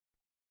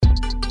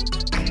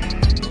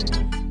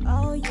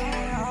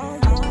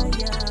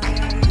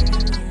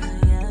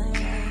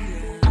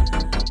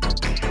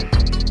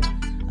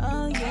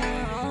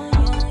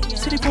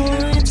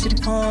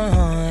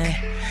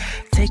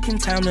Taking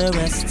time to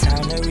rest,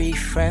 time to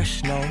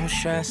refresh, no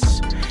stress.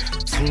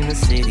 Tune the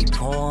City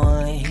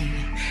Point.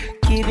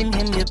 Giving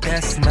him your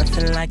best,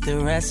 nothing like the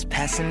rest.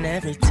 Passing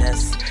every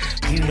test,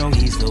 you know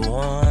he's the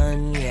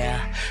one,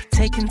 yeah.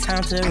 Taking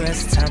time to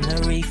rest, time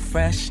to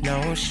refresh,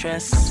 no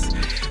stress.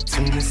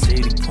 Tune the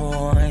City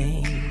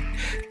Point.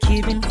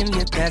 Giving him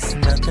your best,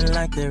 nothing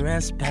like the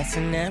rest.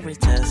 Passing every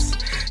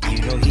test, you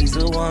know he's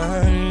the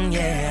one,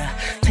 yeah.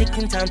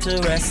 Taking time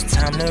to rest,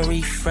 time to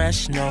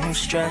refresh, no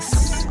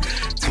stress.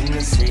 Tune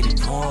the City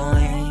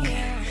Point.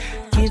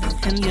 Giving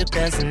him your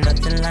best,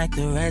 nothing like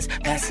the rest.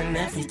 Passing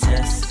every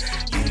test,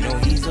 you know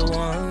he's the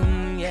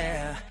one,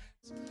 yeah.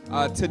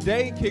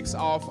 Today kicks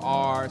off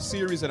our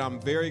series that I'm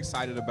very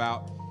excited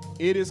about.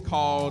 It is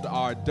called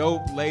our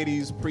Dope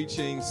Ladies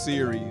Preaching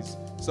Series.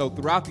 So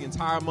throughout the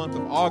entire month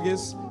of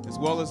August, as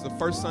well as the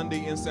first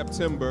Sunday in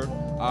September,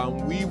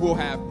 we will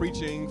have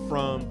preaching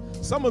from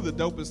some of the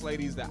dopest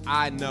ladies that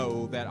I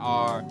know that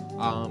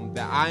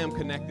I am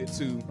connected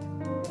to.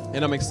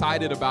 And I'm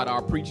excited about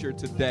our preacher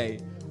today.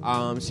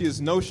 She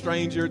is no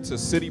stranger to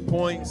City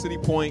Point. City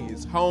Point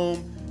is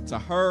home to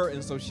her,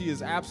 and so she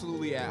is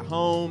absolutely at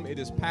home. It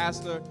is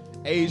Pastor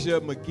Asia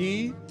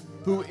McGee,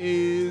 who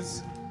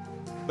is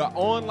the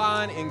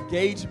online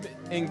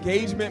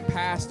engagement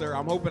pastor,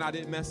 I'm hoping I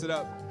didn't mess it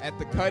up, at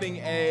the Cutting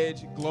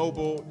Edge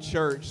Global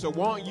Church. So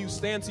won't you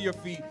stand to your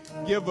feet,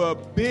 give a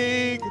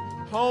big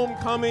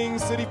homecoming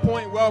City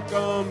Point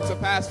welcome to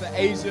Pastor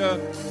Asia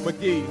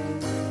McGee.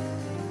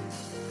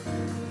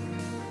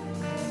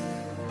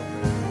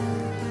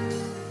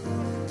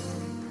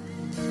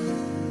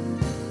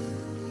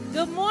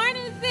 Good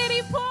morning,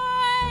 City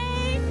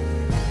Point.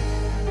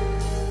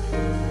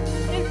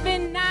 It's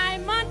been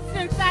 9 months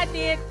since I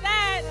did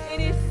that. It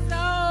is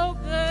so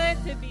good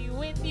to be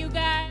with you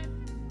guys.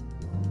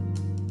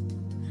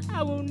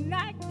 I will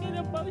not get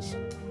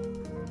emotional.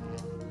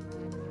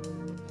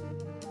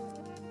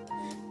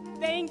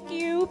 Thank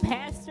you,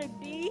 Pastor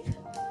D,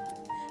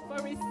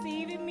 for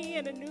receiving me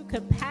in a new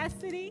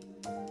capacity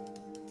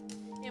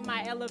in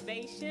my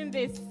elevation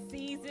this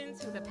season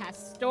to the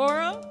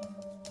pastoral.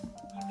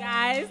 You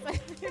guys.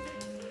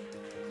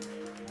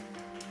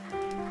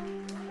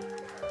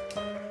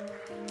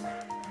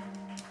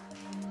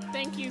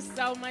 Thank you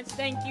so much.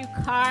 Thank you,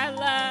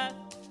 Carla.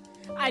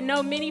 I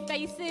know many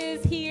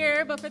faces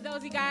here, but for those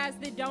of you guys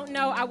that don't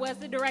know, I was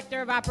the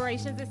director of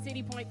operations at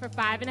City Point for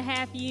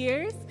 5.5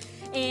 years,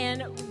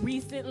 and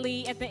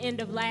recently, at the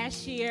end of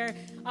last year,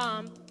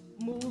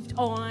 moved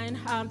on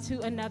to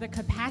another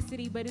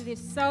capacity. But it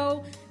is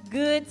so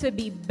good to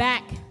be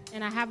back,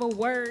 and I have a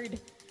word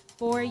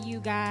for you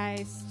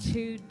guys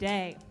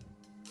today.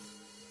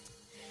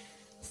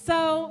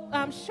 So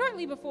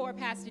shortly before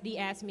Pastor D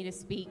asked me to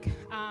speak,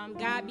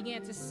 God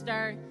began to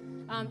stir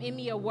in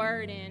me a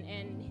word,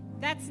 and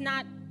that's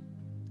not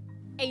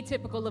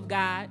atypical of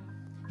God.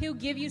 He'll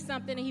give you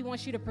something and he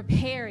wants you to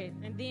prepare it,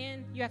 and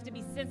then you have to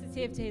be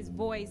sensitive to his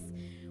voice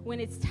when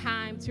it's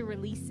time to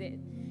release it.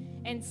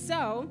 And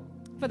so,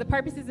 for the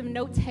purposes of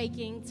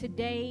note-taking,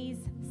 today's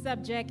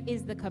subject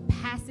is the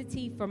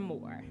capacity for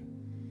more.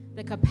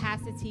 The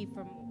capacity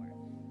for more.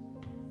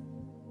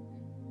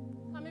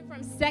 Coming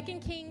from 2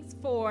 Kings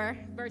 4,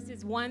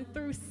 verses 1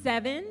 through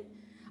 7.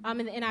 In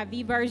the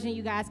NIV version,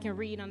 you guys can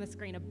read on the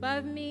screen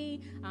above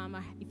me.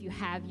 If you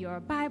have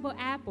your Bible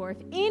app, or if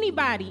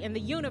anybody in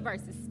the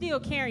universe is still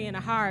carrying a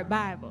hard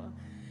Bible,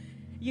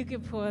 you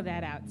can pull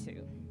that out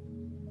too.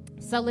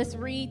 So let's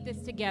read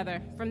this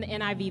together from the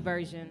NIV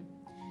version.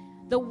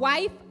 The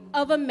wife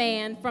of a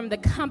man from the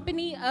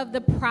company of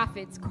the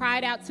prophets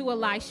cried out to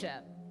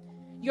Elisha,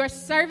 "Your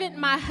servant,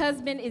 my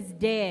husband, is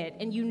dead,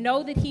 and you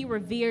know that he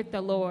revered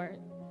the Lord.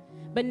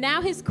 But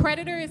now his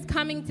creditor is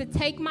coming to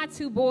take my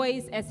 2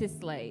 boys as his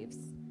slaves."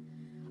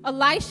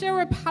 Elisha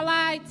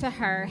replied to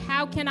her,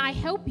 "How can I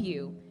help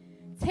you?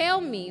 Tell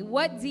me,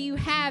 what do you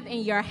have in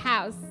your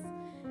house?"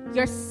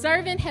 "Your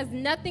servant has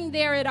nothing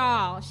there at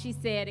all," she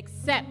said,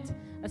 "except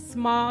a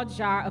small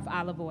jar of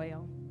olive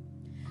oil."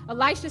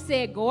 Elisha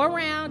said, "Go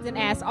around and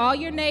ask all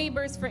your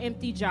neighbors for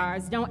empty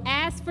jars. Don't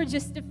ask for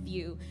just a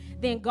few.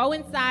 Then go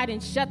inside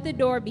and shut the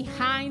door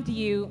behind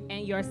you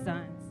and your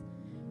sons.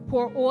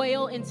 Pour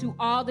oil into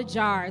all the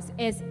jars.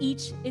 As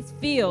each is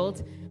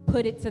filled,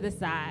 put it to the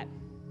side."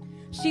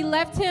 She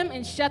left him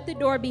and shut the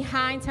door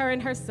behind her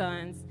and her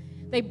sons.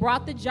 They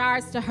brought the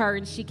jars to her,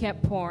 and she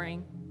kept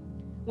pouring.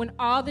 When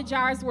all the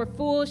jars were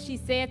full, she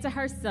said to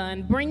her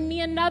son, "Bring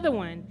me another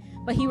one."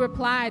 But he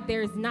replied,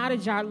 "There is not a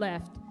jar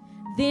left."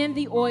 Then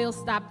the oil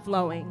stopped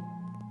flowing.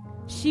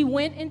 She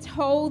went and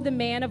told the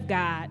man of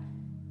God,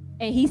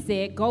 and he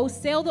said, "Go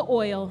sell the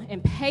oil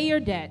and pay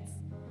your debts.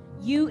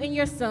 You and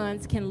your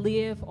sons can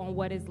live on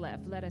what is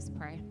left." Let us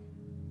pray.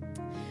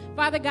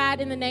 Father God,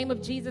 in the name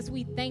of Jesus,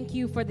 we thank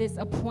you for this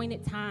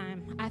appointed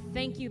time. I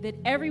thank you that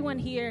everyone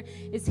here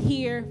is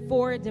here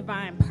for a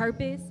divine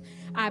purpose.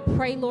 I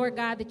pray, Lord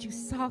God, that you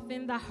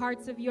soften the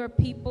hearts of your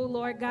people,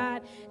 Lord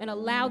God, and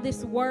allow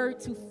this word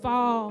to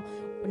fall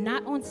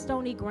not on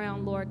stony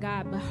ground, Lord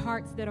God, but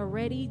hearts that are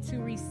ready to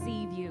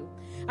receive you.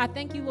 I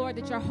thank you, Lord,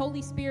 that your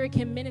Holy Spirit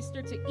can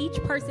minister to each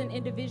person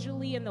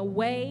individually in the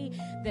way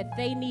that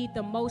they need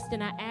the most,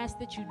 and I ask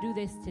that you do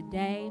this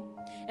today.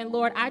 And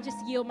Lord, I just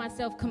yield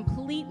myself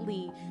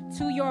completely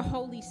to your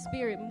Holy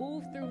Spirit.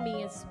 Move through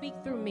me and speak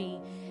through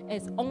me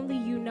as only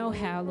you know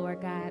how,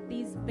 Lord God.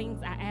 These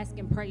things I ask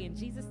and pray in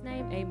Jesus'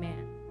 name,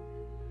 amen.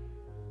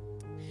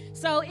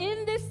 So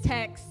in this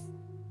text,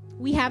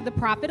 we have the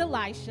prophet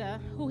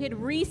Elisha, who had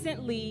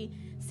recently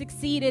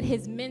succeeded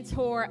his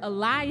mentor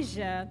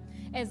Elijah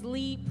as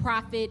lead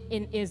prophet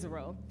in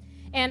Israel.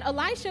 And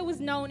Elisha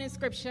was known in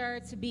scripture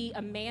to be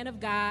a man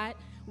of God,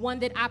 one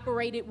that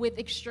operated with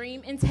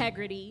extreme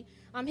integrity.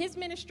 His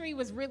ministry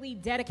was really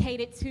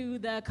dedicated to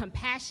the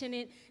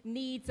compassionate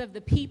needs of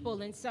the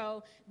people. And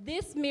so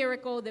this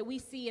miracle that we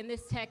see in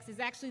this text is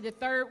actually the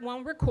third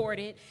one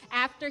recorded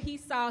after he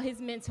saw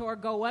his mentor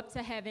go up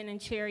to heaven in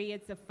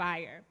chariots of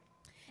fire.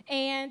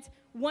 And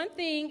one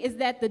thing is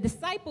that the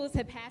disciples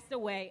had passed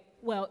away.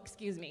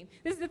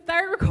 This is the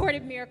third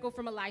recorded miracle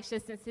from Elisha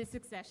since his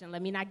succession.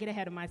 Let me not get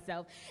ahead of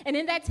myself. And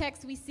in that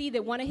text, we see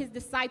that one of his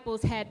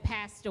disciples had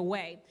passed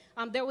away.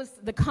 There was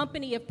the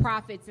company of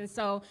prophets, and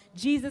so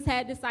Jesus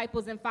had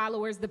disciples and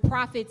followers. The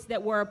prophets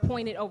that were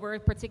appointed over a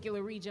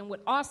particular region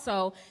would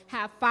also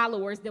have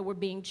followers that were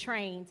being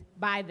trained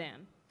by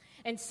them.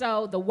 And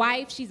so the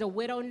wife, she's a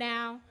widow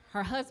now.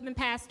 Her husband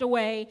passed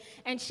away,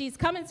 and she's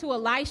coming to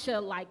Elisha,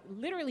 like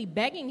literally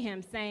begging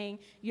him, saying,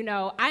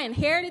 I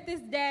inherited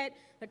this debt.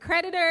 The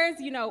creditors,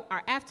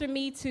 are after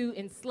me to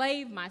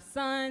enslave my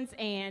sons,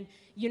 and,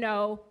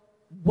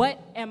 what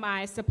am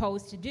I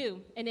supposed to do?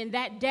 And in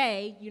that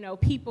day,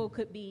 people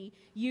could be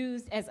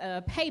used as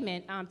a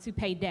payment to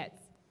pay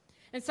debts.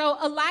 And so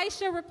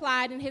Elisha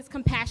replied in his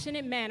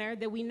compassionate manner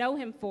that we know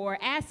him for,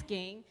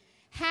 asking,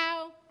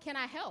 how can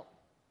I help?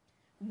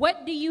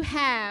 What do you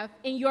have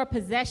in your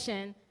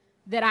possession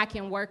that I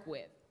can work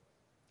with?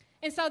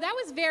 And so that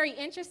was very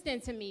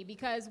interesting to me,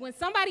 because when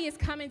somebody is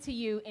coming to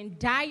you in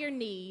dire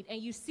need and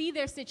you see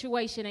their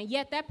situation, and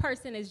yet that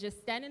person is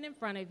just standing in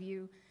front of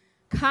you,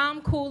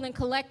 calm, cool, and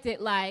collected,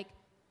 like,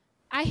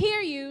 I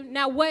hear you,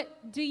 now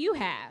what do you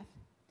have?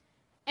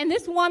 And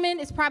this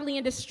woman is probably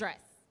in distress.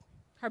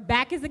 Her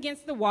back is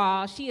against the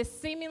wall. She is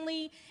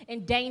seemingly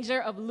in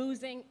danger of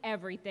losing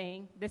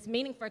everything that's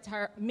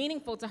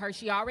meaningful to her.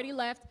 She already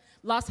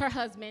lost her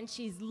husband.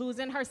 She's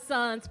losing her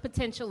sons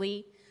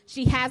potentially.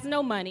 She has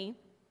no money.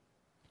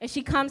 And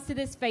she comes to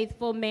this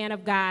faithful man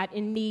of God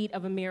in need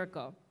of a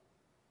miracle.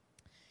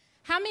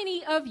 How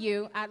many of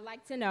you, I'd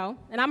like to know,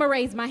 and I'm going to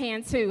raise my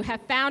hand too,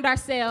 have found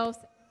ourselves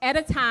at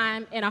a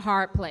time in a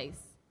hard place?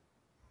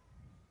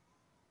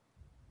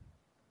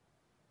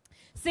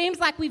 Seems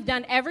like we've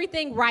done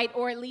everything right,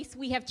 or at least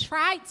we have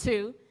tried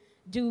to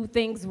do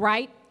things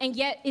right, and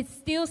yet it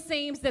still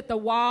seems that the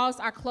walls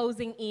are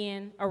closing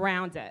in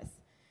around us.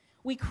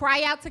 We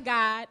cry out to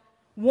God,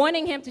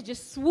 wanting him to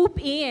just swoop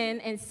in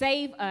and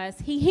save us.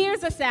 He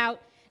hears us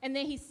out, and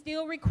then he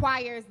still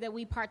requires that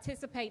we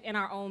participate in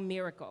our own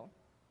miracle.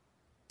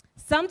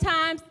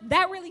 Sometimes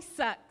that really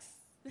sucks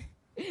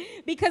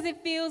because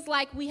it feels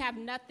like we have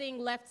nothing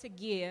left to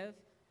give,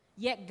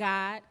 yet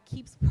God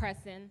keeps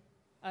pressing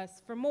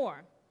us for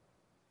more.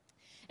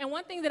 And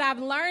one thing that I've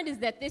learned is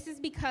that this is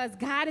because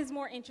God is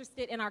more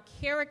interested in our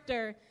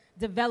character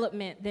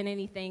development than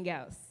anything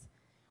else.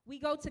 We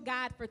go to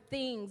God for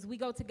things, we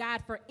go to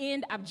God for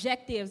end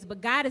objectives,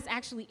 but God is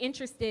actually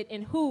interested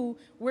in who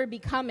we're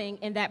becoming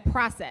in that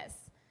process.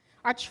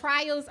 Our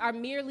trials are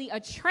merely a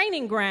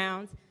training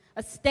ground,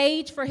 a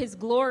stage for his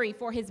glory,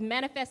 for his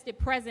manifested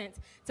presence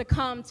to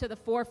come to the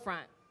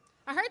forefront.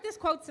 I heard this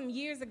quote some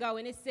years ago,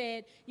 and it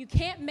said, you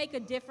can't make a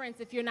difference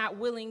if you're not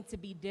willing to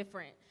be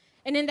different.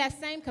 And in that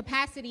same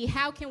capacity,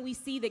 how can we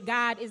see that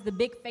God is the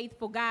big,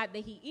 faithful God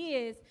that he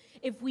is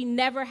if we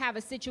never have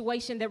a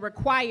situation that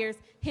requires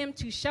him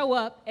to show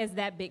up as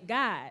that big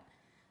God?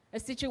 A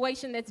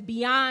situation that's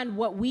beyond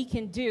what we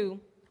can do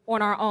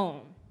on our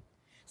own.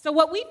 So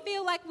what we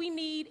feel like we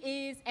need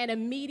is an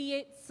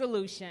immediate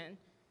solution.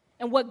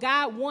 And what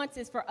God wants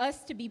is for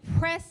us to be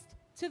pressed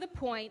to the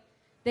point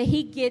that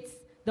he gets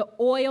the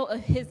oil of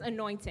his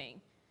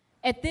anointing.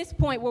 At this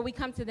point where we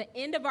come to the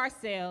end of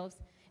ourselves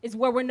is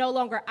where we're no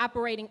longer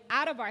operating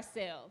out of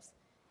ourselves.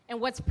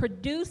 And what's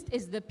produced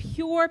is the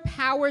pure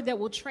power that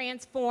will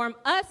transform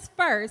us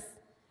first.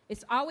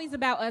 It's always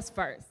about us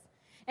first.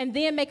 And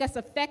then make us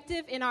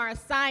effective in our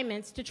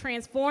assignments to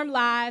transform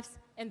lives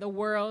and the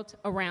world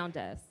around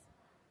us.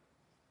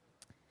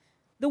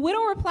 The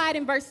widow replied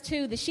in verse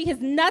 2 that she has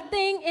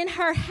nothing in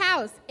her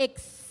house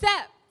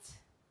except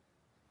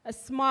a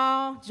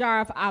small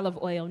jar of olive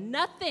oil.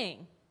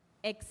 Nothing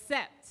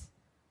except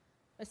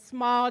a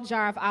small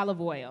jar of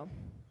olive oil.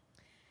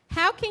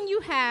 How can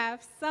you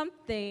have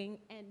something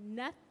and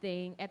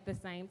nothing at the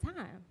same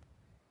time?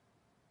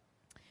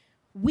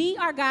 We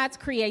are God's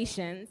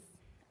creations,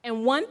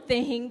 And one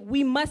thing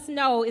we must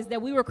know is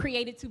that we were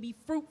created to be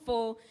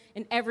fruitful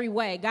in every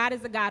way. God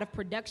is a God of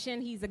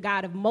production. He's a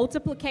God of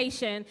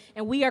multiplication,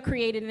 and we are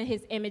created in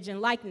his image and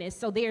likeness.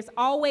 So there's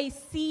always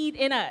seed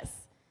in us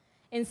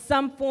in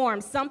some form,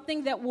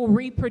 something that will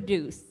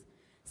reproduce,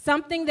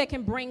 something that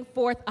can bring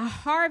forth a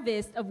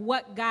harvest of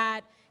what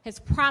God has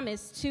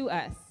promised to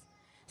us.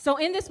 So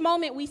in this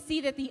moment, we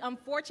see that the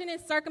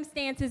unfortunate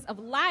circumstances of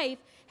life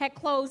had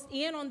closed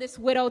in on this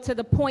widow to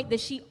the point that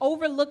she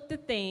overlooked the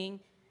thing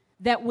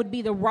that would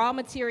be the raw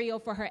material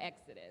for her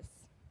exodus.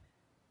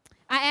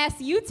 I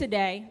asked you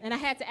today, and I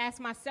had to ask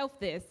myself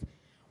this: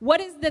 what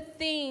is the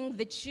thing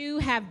that you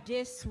have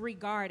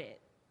disregarded?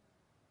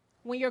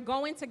 When you're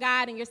going to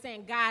God and you're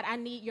saying, God, I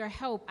need your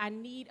help. I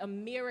need a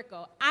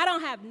miracle. I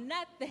don't have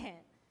nothing.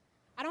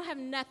 I don't have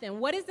nothing.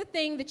 What is the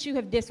thing that you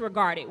have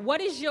disregarded?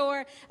 What is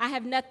your I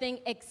have nothing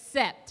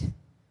except?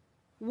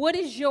 What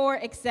is your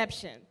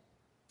exception?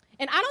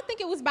 And I don't think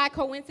it was by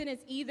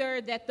coincidence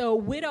either that the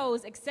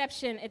widow's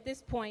exception at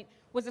this point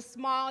was a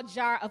small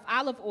jar of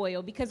olive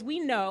oil, because we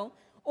know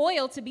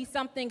oil to be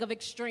something of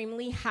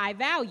extremely high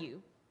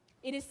value.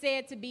 It is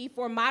said to be,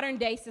 for modern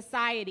day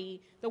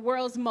society, the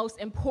world's most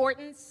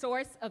important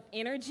source of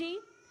energy.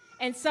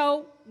 And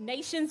so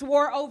nations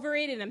war over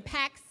it. It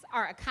impacts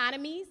our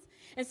economies.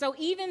 And so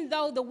even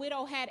though the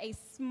widow had a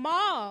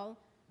small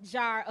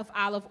jar of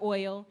olive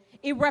oil,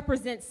 it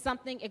represents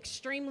something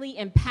extremely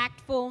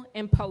impactful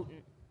and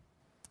potent.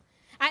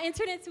 I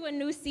entered into a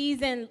new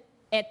season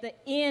at the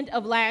end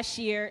of last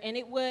year, and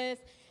it was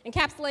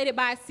encapsulated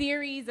by a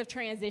series of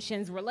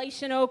transitions,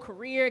 relational,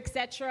 career,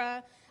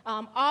 etc.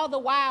 All the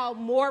while,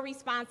 more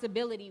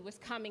responsibility was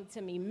coming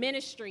to me,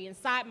 ministry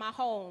inside my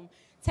home,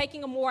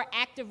 taking a more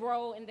active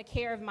role in the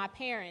care of my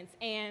parents.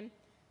 And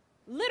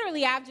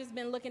literally, I've just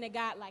been looking at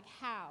God like,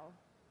 how?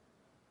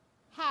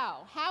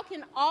 How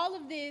can all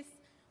of this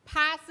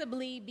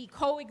possibly be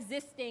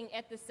coexisting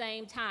at the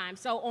same time?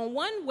 So on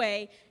one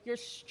way, you're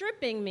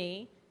stripping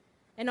me,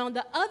 and on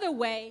the other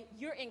way,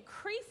 you're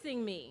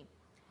increasing me.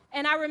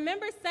 And I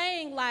remember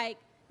saying, like,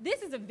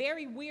 this is a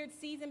very weird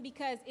season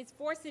because it's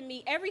forcing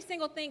me, every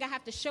single thing I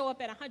have to show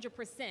up at 100%.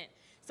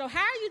 So how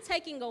are you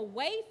taking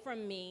away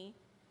from me,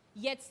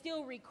 yet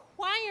still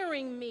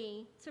requiring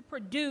me to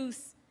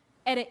produce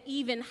at an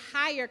even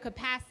higher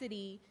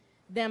capacity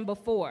than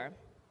before?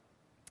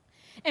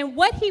 And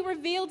what he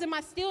revealed in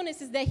my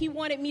stillness is that he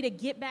wanted me to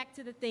get back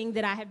to the thing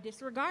that I have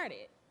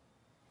disregarded.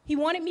 He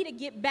wanted me to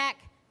get back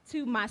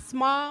to my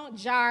small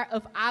jar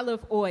of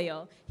olive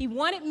oil. He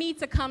wanted me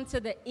to come to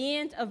the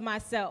end of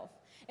myself.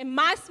 And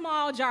my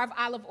small jar of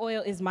olive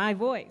oil is my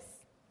voice.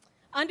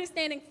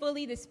 Understanding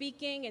fully the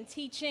speaking and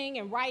teaching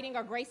and writing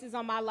are graces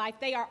on my life.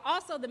 They are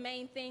also the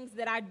main things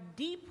that I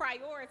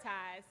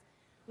deprioritize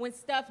when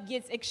stuff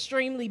gets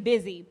extremely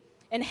busy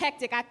and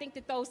hectic. I think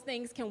that those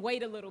things can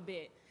wait a little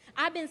bit.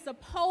 I've been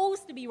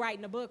supposed to be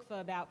writing a book for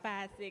about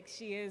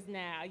 5-6 years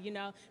now,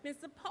 been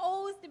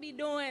supposed to be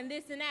doing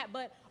this and that,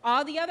 but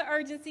all the other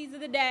urgencies of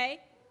the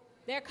day,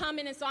 they're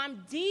coming, and so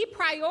I'm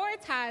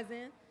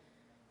deprioritizing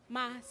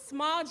my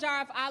small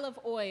jar of olive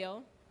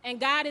oil, and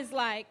God is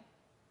like,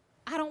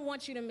 I don't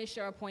want you to miss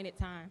your appointed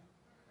time.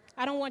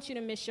 I don't want you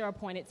to miss your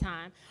appointed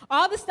time.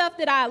 All the stuff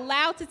that I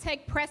allow to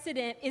take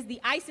precedent is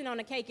the icing on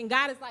the cake, and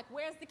God is like,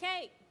 where's the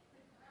cake?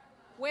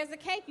 Where's the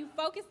cake? You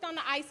focused on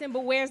the icing,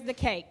 but where's the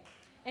cake?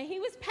 And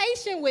he was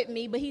patient with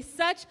me, but he's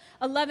such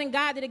a loving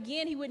God that,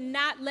 again, he would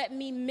not let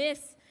me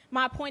miss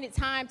my appointed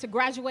time to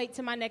graduate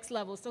to my next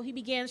level. So he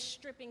began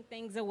stripping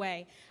things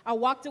away. I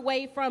walked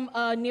away from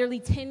a nearly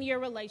 10-year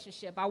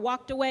relationship. I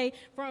walked away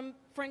from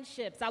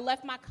friendships. I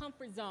left my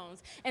comfort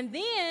zones. And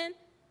then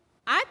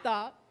I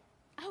thought,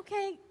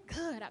 okay,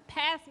 good. I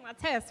passed my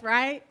test,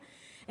 right?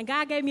 And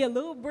God gave me a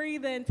little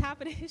breather on top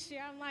of this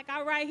year. I'm like,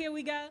 all right, here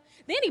we go.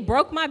 Then he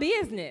broke my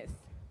business.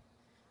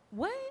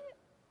 What?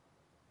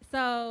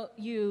 So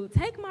you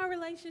take my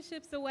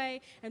relationships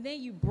away, and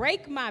then you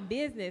break my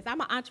business. I'm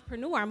an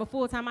entrepreneur. I'm a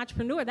full-time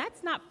entrepreneur.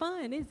 That's not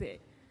fun, is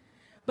it?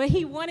 But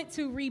he wanted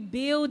to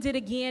rebuild it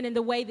again in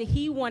the way that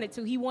he wanted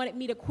to. He wanted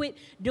me to quit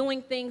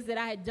doing things that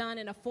I had done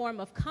in a form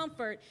of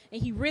comfort,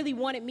 and he really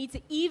wanted me to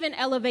even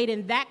elevate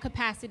in that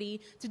capacity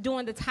to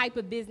doing the type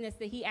of business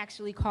that he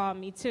actually called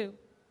me to.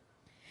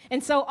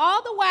 And so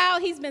all the while,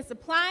 he's been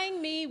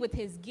supplying me with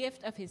his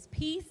gift of his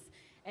peace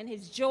and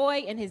his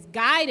joy and his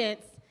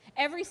guidance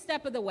every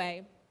step of the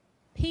way.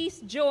 Peace,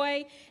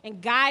 joy,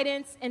 and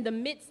guidance in the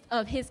midst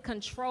of his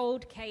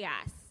controlled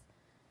chaos.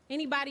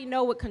 Anybody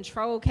know what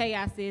controlled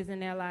chaos is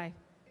in their life?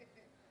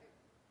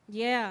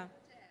 Yeah.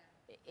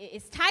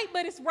 It's tight,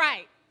 but it's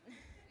right.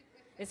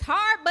 It's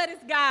hard, but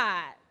it's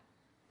God.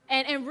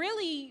 And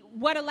really,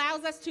 what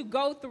allows us to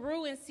go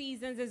through in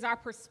seasons is our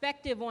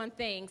perspective on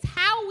things.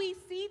 How we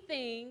see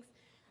things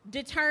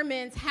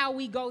determines how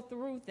we go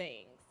through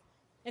things.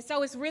 And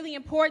so it's really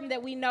important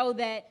that we know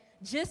that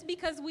just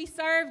because we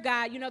serve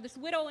God, this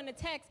widow in the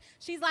text,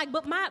 she's like,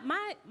 but my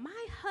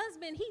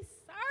husband, he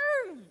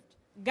served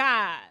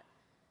God.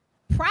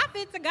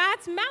 Prophet to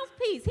God's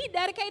mouthpiece. He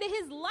dedicated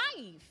his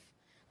life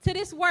to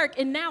this work.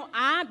 And now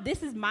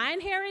this is my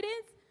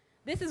inheritance.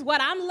 This is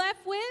what I'm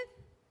left with?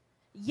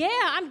 Yeah,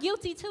 I'm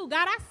guilty too.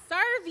 God, I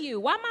serve you.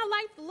 Why my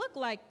life look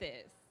like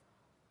this?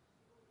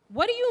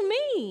 What do you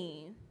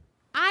mean?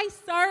 I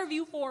serve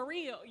you for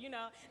real,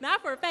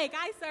 not for fake.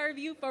 I serve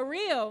you for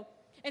real.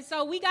 And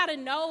so we got to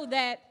know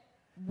that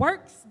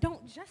works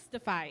don't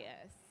justify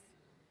us.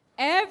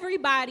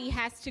 Everybody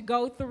has to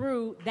go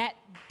through that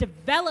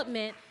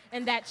development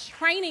and that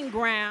training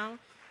ground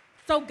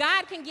so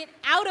God can get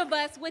out of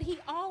us what he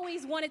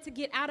always wanted to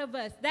get out of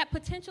us. That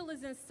potential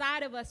is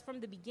inside of us from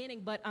the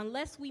beginning, but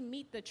unless we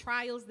meet the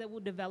trials that will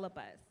develop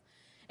us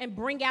and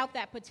bring out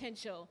that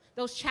potential,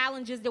 those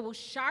challenges that will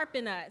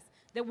sharpen us,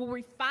 that will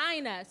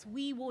refine us,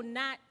 we will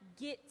not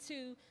get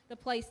to the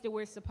place that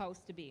we're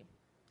supposed to be.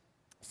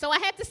 So I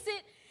had to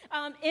sit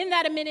in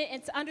that a minute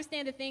and to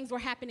understand that things were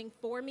happening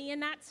for me and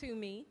not to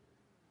me.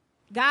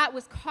 God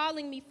was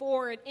calling me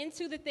forward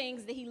into the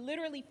things that he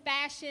literally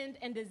fashioned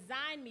and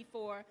designed me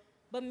for.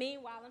 But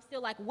meanwhile, I'm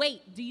still like,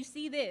 wait, do you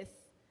see this?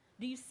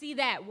 Do you see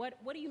that? What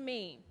do you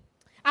mean?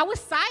 I was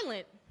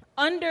silent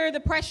under the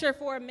pressure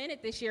for a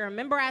minute this year.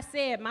 Remember I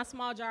said my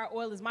small jar of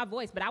oil is my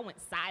voice, but I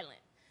went silent.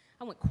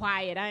 I went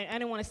quiet. I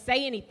didn't want to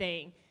say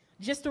anything,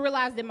 just to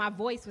realize that my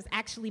voice was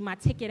actually my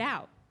ticket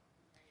out.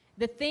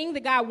 The thing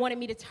that God wanted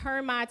me to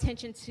turn my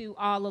attention to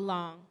all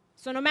along.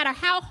 So no matter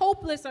how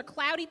hopeless or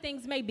cloudy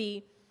things may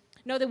be,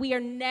 know that we are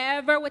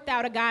never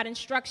without a God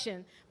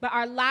instruction, but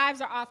our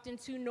lives are often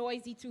too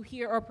noisy to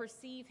hear or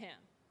perceive him.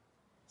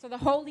 So the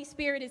Holy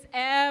Spirit is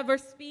ever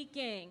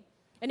speaking.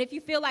 And if you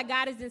feel like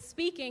God isn't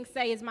speaking,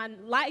 say, is my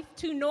life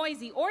too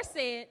noisy? Or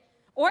say it,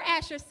 or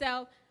ask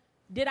yourself,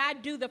 did I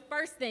do the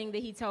first thing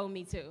that he told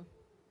me to?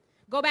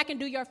 Go back and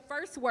do your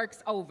first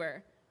works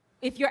over.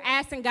 If you're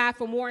asking God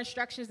for more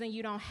instructions and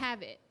you don't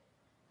have it,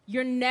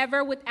 you're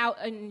never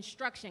without an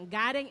instruction.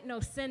 God ain't no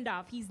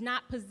send-off. He's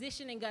not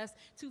positioning us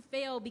to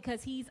fail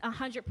because he's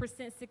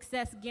 100%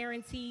 success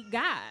guaranteed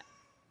God.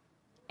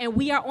 And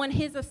we are on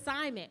his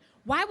assignment.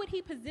 Why would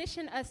he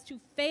position us to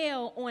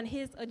fail on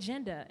his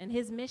agenda and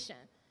his mission?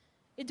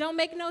 It don't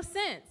make no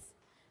sense.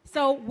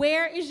 So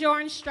where is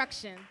your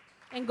instruction?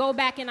 And go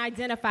back and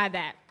identify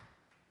that.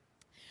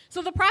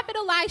 So the prophet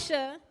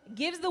Elisha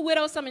gives the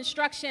widow some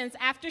instructions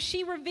after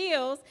she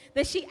reveals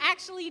that she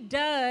actually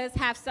does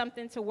have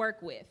something to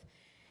work with.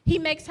 He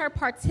makes her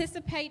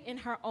participate in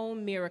her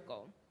own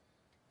miracle.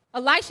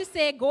 Elisha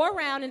said, go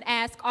around and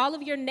ask all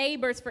of your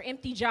neighbors for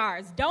empty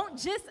jars. Don't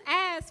just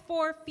ask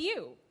for a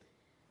few.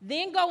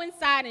 Then go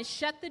inside and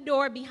shut the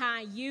door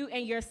behind you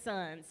and your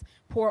sons.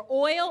 Pour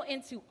oil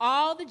into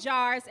all the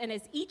jars, and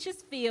as each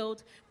is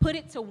filled, put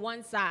it to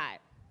one side.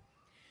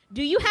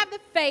 Do you have the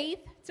faith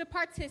to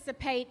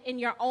participate in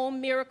your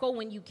own miracle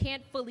when you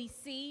can't fully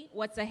see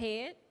what's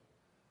ahead?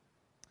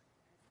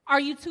 Are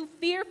you too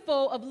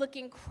fearful of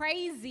looking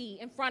crazy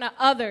in front of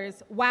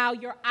others while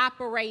you're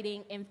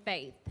operating in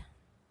faith?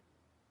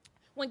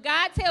 When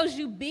God tells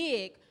you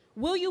big,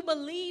 will you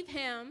believe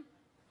him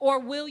or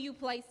will you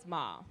play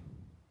small?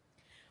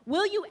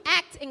 Will you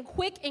act in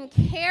quick and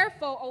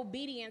careful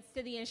obedience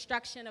to the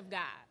instruction of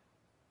God?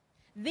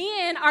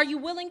 Then are you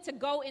willing to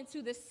go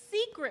into the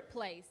secret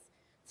place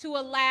to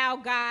allow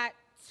God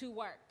to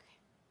work?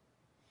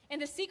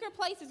 And the secret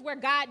place is where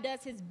God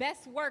does his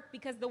best work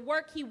because the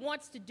work he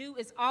wants to do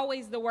is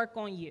always the work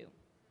on you.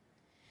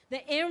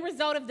 The end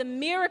result of the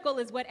miracle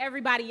is what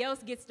everybody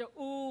else gets to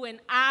ooh and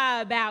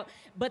ah about,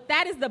 but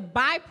that is the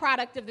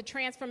byproduct of the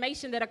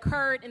transformation that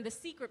occurred in the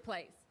secret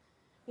place.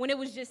 When it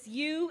was just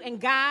you and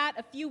God,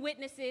 a few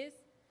witnesses,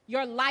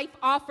 your life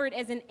offered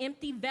as an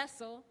empty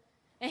vessel,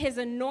 and his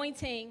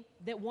anointing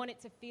that wanted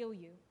to fill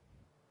you.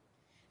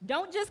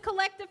 Don't just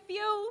collect a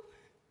few.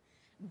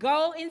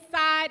 Go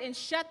inside and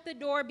shut the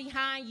door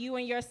behind you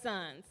and your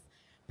sons.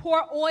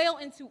 Pour oil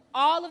into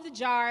all of the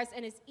jars,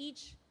 and as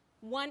each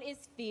one is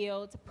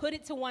filled, put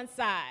it to one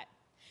side.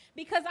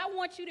 Because I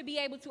want you to be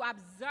able to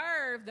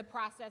observe the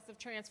process of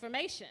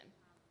transformation.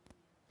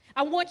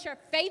 I want your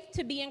faith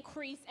to be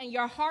increased and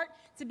your heart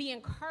to be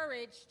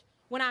encouraged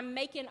when I'm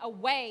making a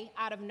way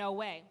out of no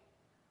way.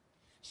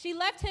 She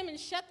left him and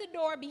shut the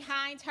door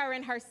behind her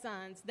and her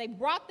sons. They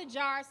brought the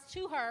jars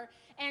to her,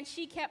 and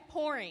she kept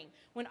pouring.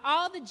 When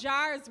all the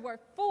jars were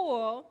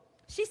full,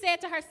 she said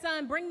to her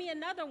son, bring me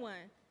another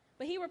one.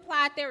 But he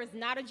replied, there is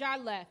not a jar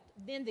left.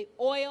 Then the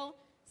oil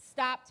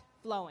stopped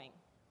flowing.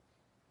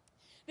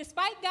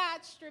 Despite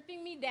God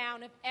stripping me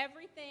down of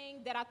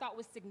everything that I thought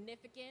was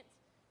significant,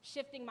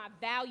 shifting my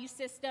value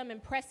system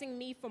and pressing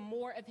me for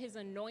more of his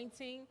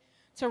anointing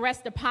to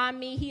rest upon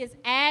me, he has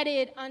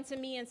added unto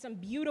me in some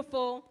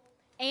beautiful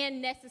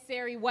and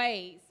necessary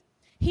ways.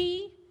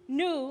 He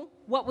knew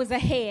what was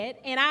ahead,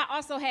 and I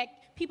also had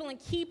people in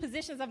key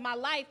positions of my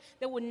life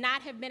that would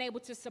not have been able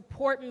to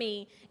support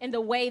me in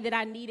the way that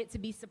I needed to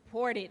be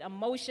supported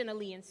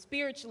emotionally and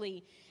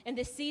spiritually in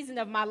this season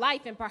of my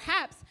life. And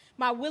perhaps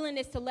my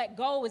willingness to let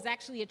go was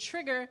actually a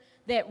trigger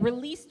that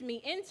released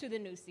me into the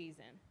new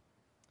season.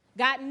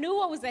 God knew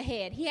what was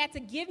ahead. He had to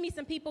give me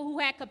some people who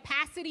had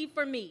capacity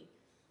for me,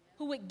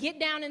 who would get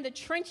down in the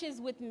trenches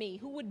with me,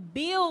 who would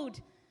build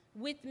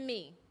with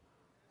me.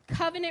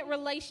 covenant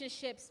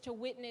relationships to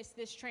witness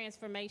this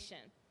transformation.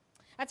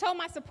 I told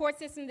my support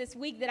system this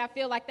week that I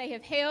feel like they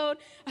have held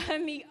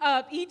me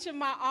up, each of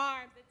my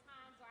arms, at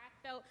times where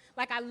I felt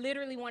like I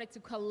literally wanted to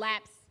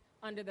collapse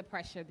under the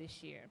pressure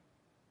this year.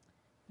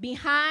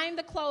 Behind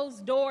the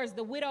closed doors,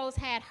 the widows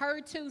had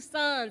her 2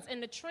 sons in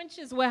the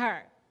trenches with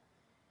her.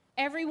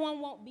 Everyone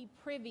won't be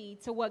privy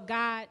to what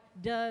God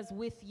does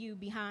with you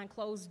behind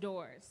closed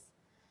doors,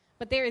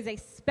 but there is a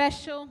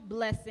special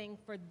blessing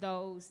for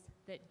those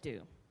that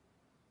do.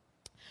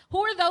 Who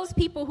are those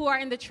people who are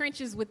in the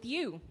trenches with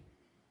you?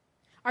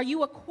 Are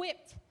you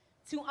equipped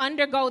to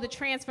undergo the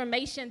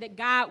transformation that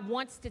God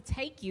wants to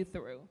take you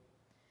through?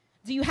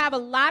 Do you have a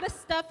lot of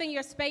stuff in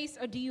your space,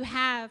 or do you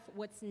have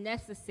what's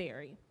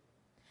necessary?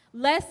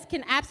 Less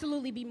can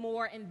absolutely be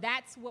more, and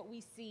that's what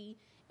we see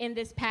in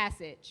this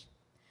passage.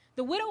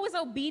 The widow was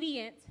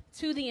obedient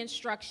to the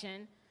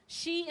instruction.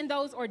 She and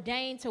those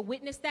ordained to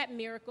witness that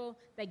miracle,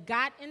 they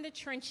got in the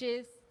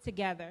trenches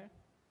together.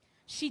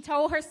 She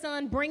told her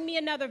son, "Bring me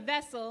another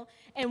vessel,"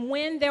 and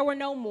when there were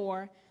no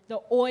more, the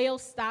oil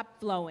stopped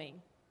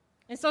flowing.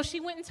 And so she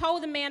went and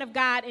told the man of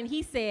God, and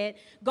he said,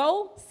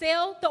 "Go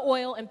sell the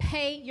oil and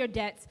pay your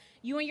debts.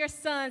 You and your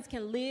sons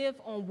can live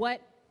on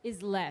what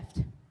is left."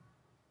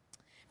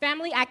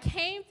 Family, I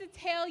came to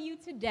tell you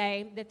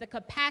today that the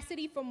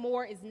capacity for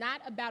more is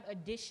not about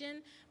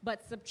addition,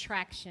 but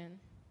subtraction.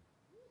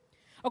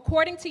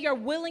 According to your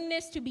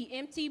willingness to be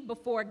empty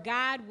before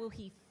God, will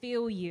he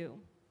fill you.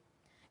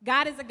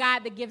 God is a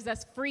God that gives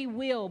us free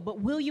will, but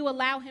will you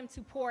allow him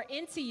to pour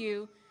into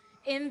you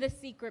in the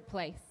secret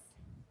place?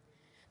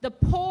 The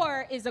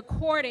pour is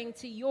according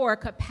to your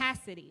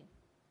capacity.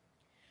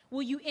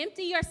 Will you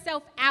empty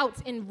yourself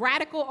out in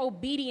radical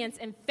obedience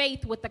and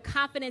faith with the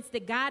confidence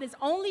that God is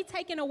only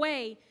taking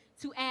away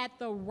to add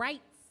the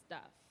right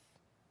stuff?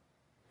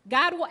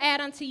 God will add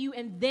unto you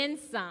and then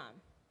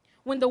some.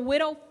 When the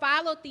widow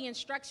followed the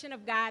instruction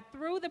of God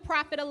through the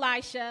prophet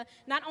Elisha,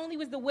 not only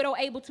was the widow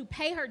able to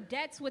pay her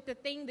debts with the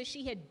thing that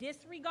she had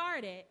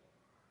disregarded,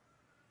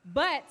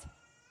 but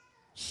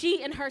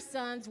she and her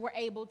sons were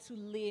able to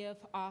live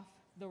off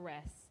the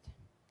rest.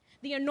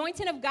 The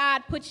anointing of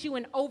God puts you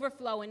in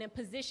overflow and in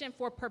position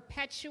for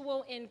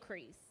perpetual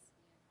increase.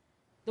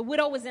 The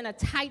widow was in a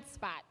tight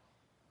spot,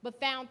 but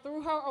found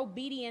through her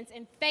obedience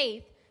and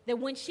faith that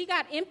when she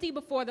got empty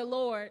before the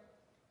Lord,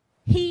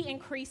 he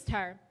increased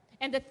her.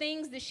 And the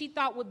things that she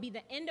thought would be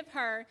the end of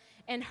her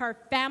and her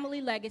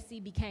family legacy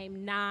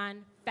became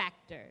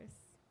non-factors.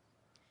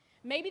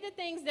 Maybe the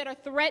things that are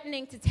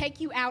threatening to take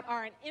you out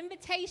are an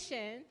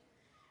invitation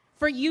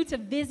for you to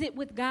visit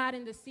with God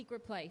in the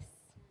secret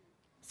place,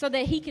 so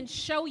that he can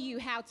show you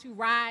how to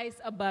rise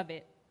above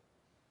it.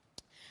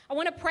 I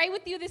want to pray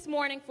with you this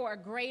morning for a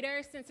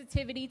greater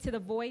sensitivity to the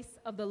voice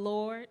of the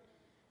Lord,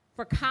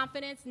 for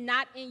confidence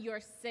not in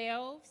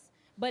yourselves,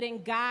 but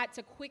in God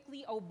to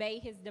quickly obey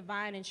his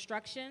divine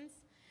instructions.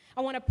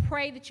 I want to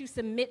pray that you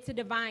submit to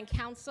divine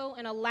counsel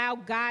and allow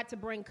God to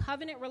bring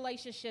covenant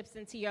relationships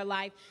into your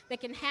life that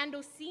can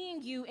handle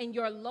seeing you in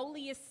your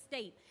lowliest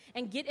state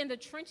and get in the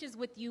trenches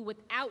with you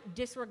without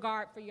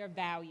disregard for your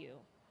value.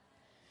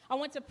 I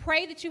want to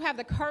pray that you have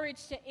the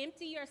courage to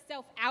empty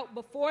yourself out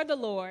before the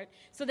Lord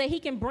so that he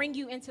can bring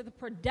you into the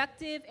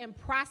productive and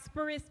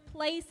prosperous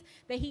place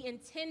that he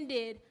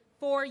intended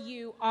for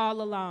you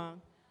all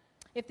along.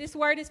 If this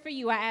word is for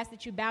you, I ask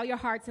that you bow your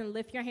hearts and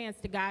lift your hands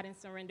to God and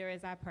surrender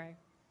as I pray.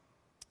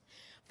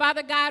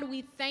 Father God,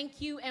 we thank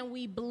you and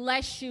we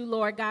bless you,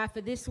 Lord God,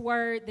 for this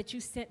word that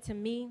you sent to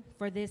me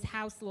for this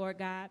house, Lord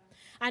God.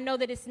 I know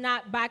that it's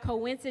not by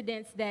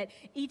coincidence that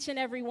each and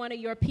every one of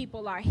your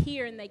people are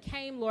here, and they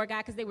came, Lord God,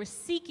 because they were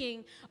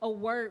seeking a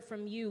word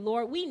from you.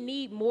 Lord, we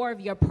need more of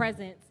your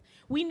presence.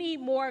 We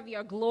need more of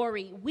your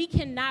glory. We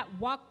cannot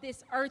walk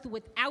this earth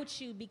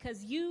without you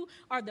because you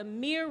are the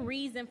mere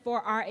reason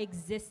for our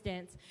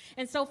existence.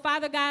 And so,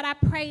 Father God, I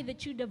pray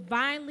that you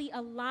divinely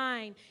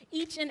align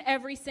each and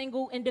every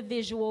single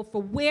individual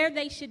for where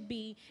they should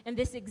be in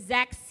this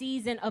exact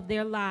season of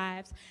their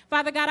lives.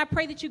 Father God, I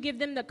pray that you give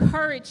them the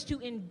courage to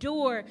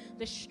endure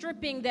the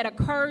stripping that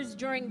occurs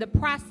during the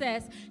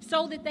process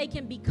so that they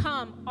can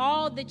become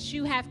all that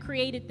you have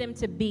created them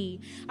to be.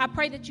 I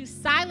pray that you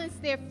silence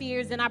their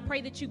fears, and I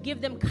pray that you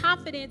give them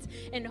confidence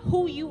in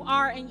who you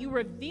are and you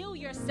reveal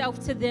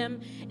yourself to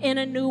them in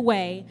a new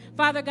way.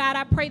 Father God,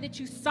 I pray that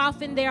you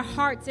soften their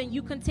hearts and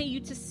you continue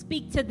to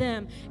speak to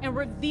them and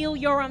reveal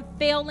your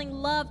unfailing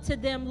love to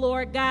them,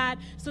 Lord God,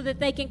 so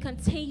that they can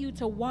continue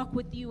to walk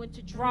with you and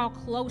to draw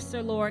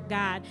closer, Lord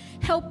God.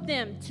 Help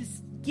them to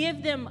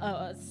give them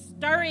a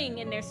stirring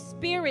in their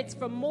spirits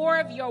for more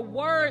of your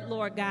word,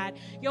 Lord God.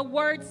 Your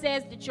word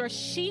says that your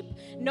sheep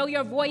know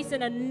your voice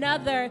and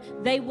another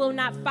they will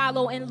not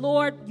follow. And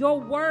Lord, your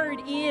word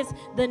is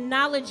the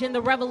knowledge and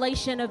the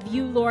revelation of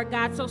you, Lord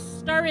God. So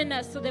stir in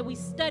us so that we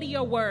study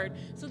your word,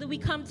 so that we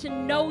come to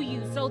know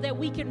you, so that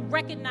we can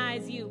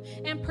recognize you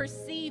and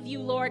perceive you,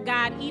 Lord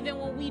God, even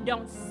when we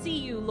don't see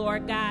you,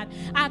 Lord God.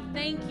 I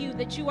thank you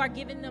that you are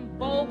giving them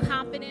bold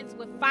confidence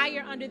with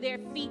fire under their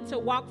feet to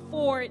walk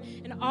forward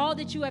in all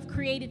that you have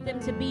created them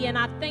them to be. And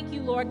I thank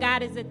you, Lord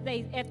God, as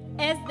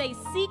they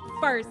seek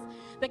first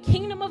the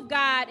kingdom of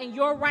God and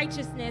your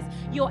righteousness,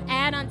 you'll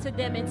add unto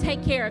them and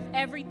take care of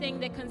everything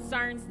that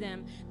concerns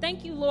them.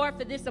 Thank you, Lord,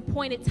 for this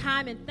appointed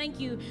time, and thank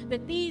you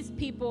that these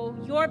people,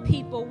 your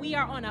people, we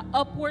are on an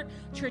upward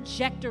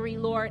trajectory,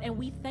 Lord, and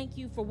we thank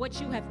you for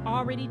what you have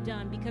already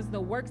done, because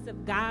the works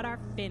of God are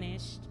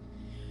finished.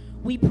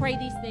 We pray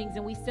these things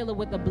and we seal it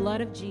with the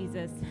blood of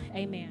Jesus.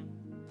 Amen.